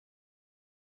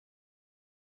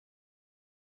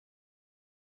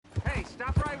Hey,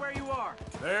 stop right where you are.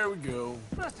 There we go.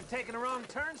 Must have taken a wrong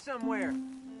turn somewhere.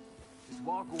 Just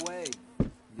walk away,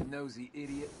 you nosy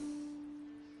idiot.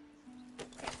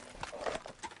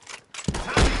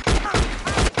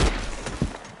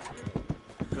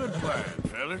 Good plan,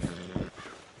 fellas.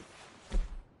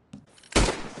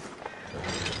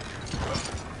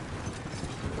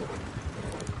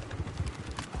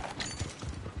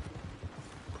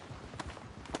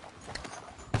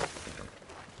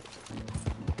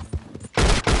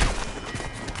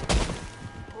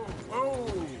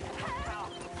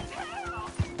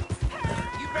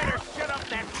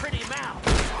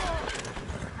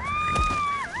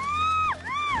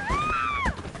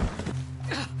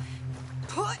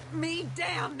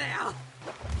 Down now!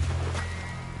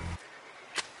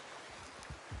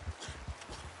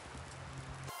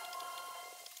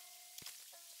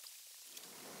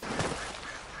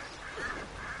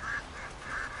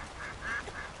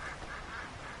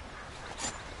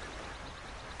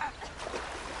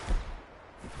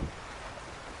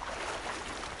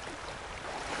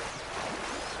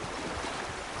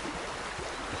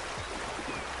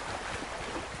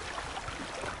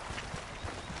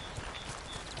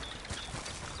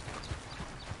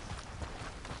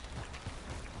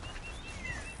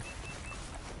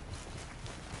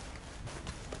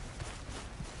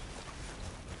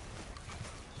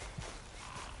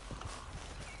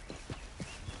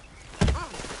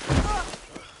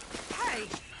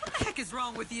 What's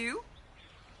wrong with you?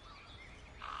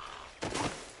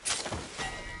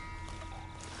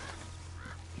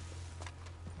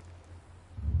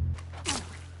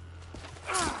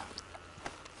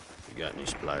 You got any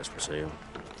supplies for sale?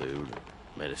 Food,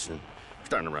 medicine? We're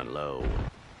starting to run low.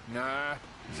 Nah,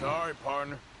 sorry,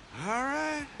 partner. All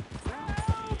right.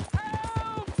 Help!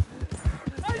 Help!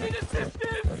 I need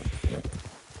assistance!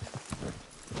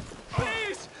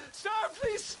 Please! Sir,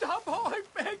 please stop! Oh, I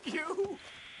beg you!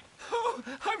 Oh,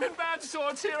 I'm in bad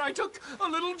sorts here. I took a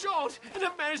little jolt and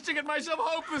have managed to get myself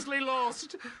hopelessly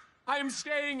lost. I am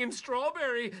staying in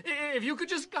Strawberry. If you could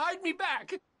just guide me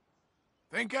back.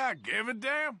 Think I give a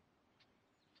damn?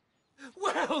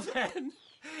 Well, then. And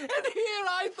here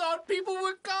I thought people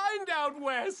were kind out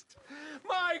west.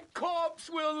 My corpse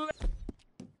will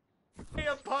lay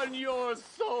upon your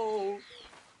soul.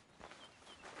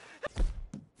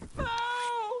 No!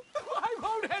 Why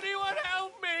won't anyone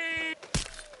help me?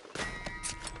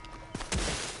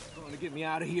 Going to get me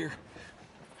out of here.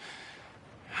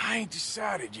 I ain't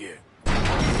decided yet.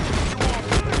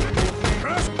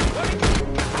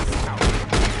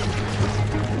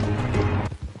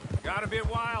 Got a bit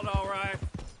wild, all right.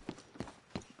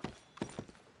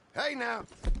 Hey, now.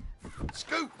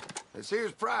 Scoot. This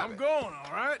here's private. I'm going,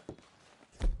 all right?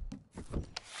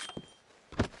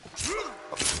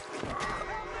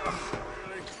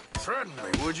 Threaten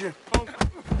me, would you?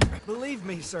 Believe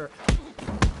me, sir.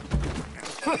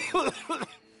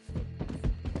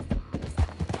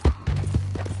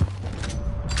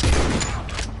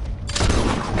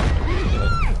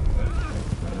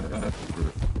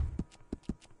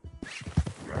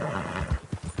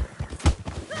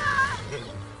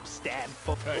 Stab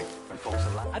folks. Hey. Folks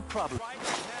alive. I'd probably.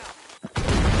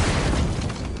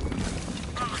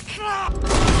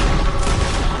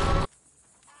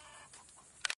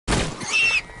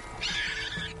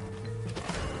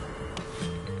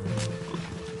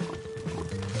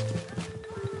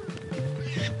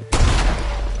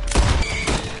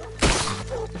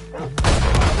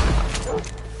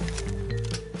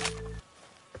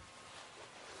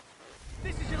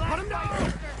 This is your last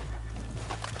fight.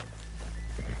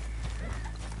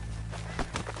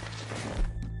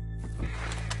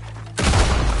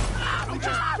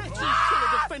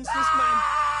 Defenseless